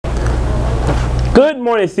Good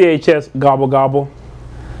morning, CHS Gobble Gobble.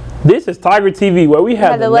 This is Tiger TV, where we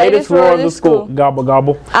have the latest roar of the school. Gobble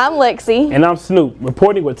Gobble. I'm Lexi. And I'm Snoop,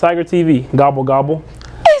 reporting with Tiger TV. Gobble Gobble.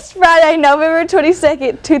 It's Friday, November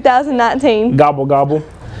 22nd, 2019. Gobble Gobble.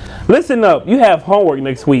 Listen up, you have homework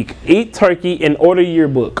next week. Eat turkey and order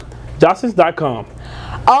yearbook. Johnsons.com.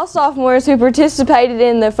 All sophomores who participated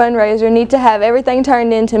in the fundraiser need to have everything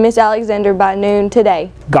turned in to Miss Alexander by noon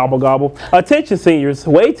today. Gobble Gobble. Attention seniors,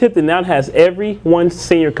 Wade Tipton now has everyone's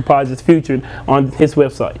senior composites featured on his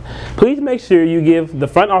website. Please make sure you give the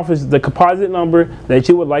front office the composite number that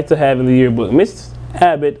you would like to have in the yearbook. Miss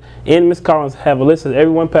Abbott and Miss Collins have a list of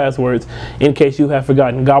everyone's passwords in case you have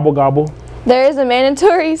forgotten. Gobble Gobble. There is a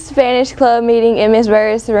mandatory Spanish club meeting in Miss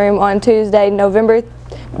Barrett's room on Tuesday,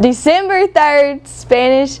 December 3rd.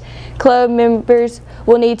 Spanish club members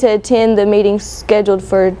will need to attend the meeting scheduled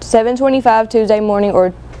for 7:25 Tuesday morning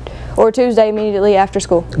or Tuesday immediately after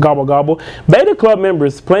school. Gobble Gobble. Beta Club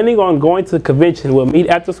members planning on going to the convention will meet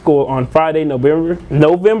after school on Friday,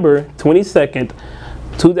 November 22nd,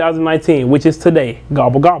 2019, which is today.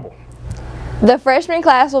 Gobble Gobble. The freshman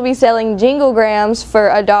class will be selling jinglegrams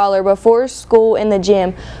for $1 before school in the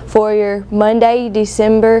gym for your Monday,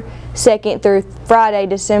 December 2nd through Friday,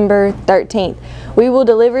 December 13th. We will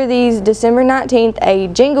deliver these December 19th. A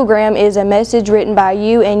jinglegram is a message written by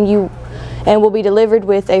you and will be delivered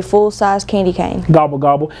with a full-size candy cane. Gobble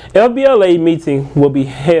Gobble. LBLA meeting will be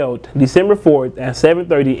held December 4th at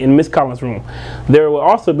 7:30 in Miss Collins' room. There will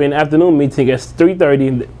also be an afternoon meeting at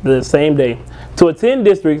 3:30 the same day. To attend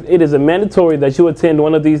districts, it is mandatory that you attend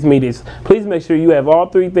one of these meetings. Please make sure you have all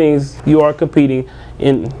three things you are competing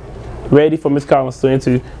in ready for Miss Collins to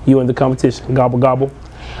enter you in the competition. Gobble Gobble.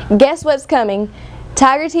 Guess what's coming?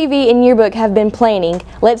 Tiger TV and Yearbook have been planning.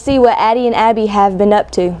 Let's see what Addie and Abby have been up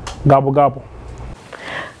to. Gobble Gobble.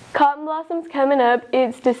 Cotton Blossom's coming up.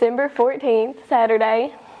 It's December 14th,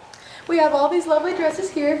 Saturday. We have all these lovely dresses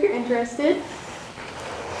here if you're interested.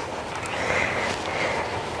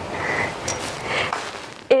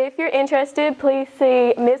 If you're interested, please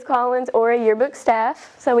see Miss Collins or a yearbook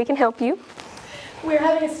staff so we can help you. We're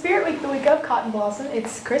having a Spirit Week the week of Cotton Blossom.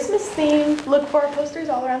 It's Christmas themed. Look for our posters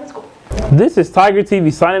all around the school. This is Tiger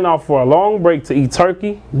TV signing off for a long break to eat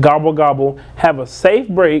turkey. Gobble Gobble. Have a safe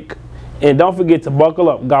break and don't forget to buckle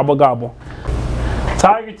up. Gobble Gobble.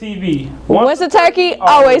 Tiger TV. Once a turkey,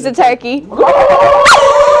 always a turkey.